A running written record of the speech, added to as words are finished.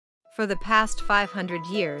For the past 500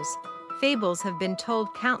 years, fables have been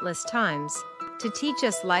told countless times to teach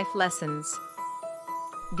us life lessons.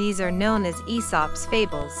 These are known as Aesop's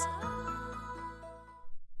Fables.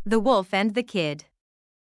 The Wolf and the Kid.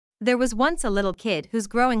 There was once a little kid whose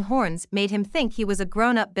growing horns made him think he was a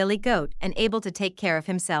grown-up billy goat and able to take care of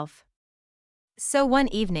himself. So one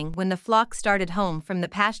evening when the flock started home from the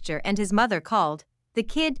pasture and his mother called, the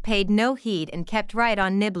kid paid no heed and kept right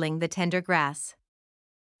on nibbling the tender grass.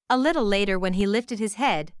 A little later when he lifted his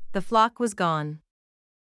head, the flock was gone.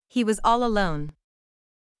 He was all alone.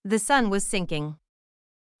 The sun was sinking.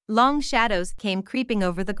 Long shadows came creeping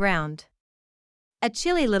over the ground. A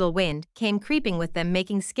chilly little wind came creeping with them,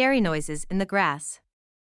 making scary noises in the grass.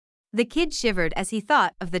 The kid shivered as he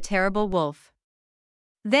thought of the terrible wolf.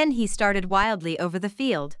 Then he started wildly over the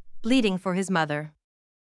field, bleating for his mother.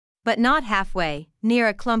 But not halfway, near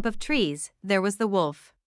a clump of trees, there was the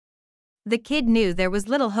wolf. The kid knew there was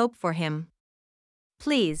little hope for him.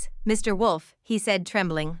 "Please, Mr. Wolf," he said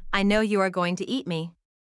trembling, "I know you are going to eat me.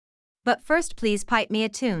 But first please pipe me a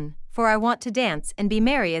tune, for I want to dance and be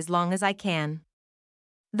merry as long as I can."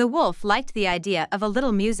 The wolf liked the idea of a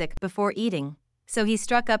little music before eating, so he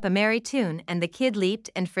struck up a merry tune and the kid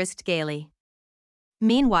leaped and frisked gaily.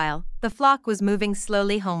 Meanwhile, the flock was moving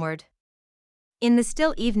slowly homeward. In the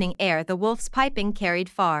still evening air the wolf's piping carried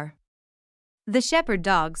far. The shepherd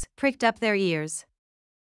dogs pricked up their ears.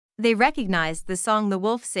 They recognized the song the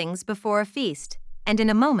wolf sings before a feast, and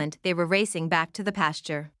in a moment they were racing back to the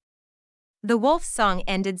pasture. The wolf's song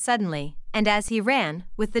ended suddenly, and as he ran,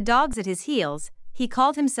 with the dogs at his heels, he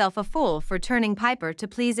called himself a fool for turning piper to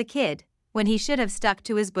please a kid, when he should have stuck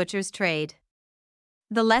to his butcher's trade.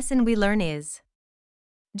 The lesson we learn is: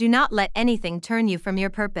 do not let anything turn you from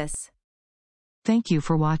your purpose. Thank you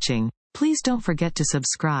for watching. Please don't forget to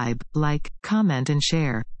subscribe, like, comment and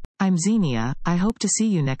share. I'm Xenia. I hope to see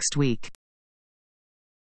you next week.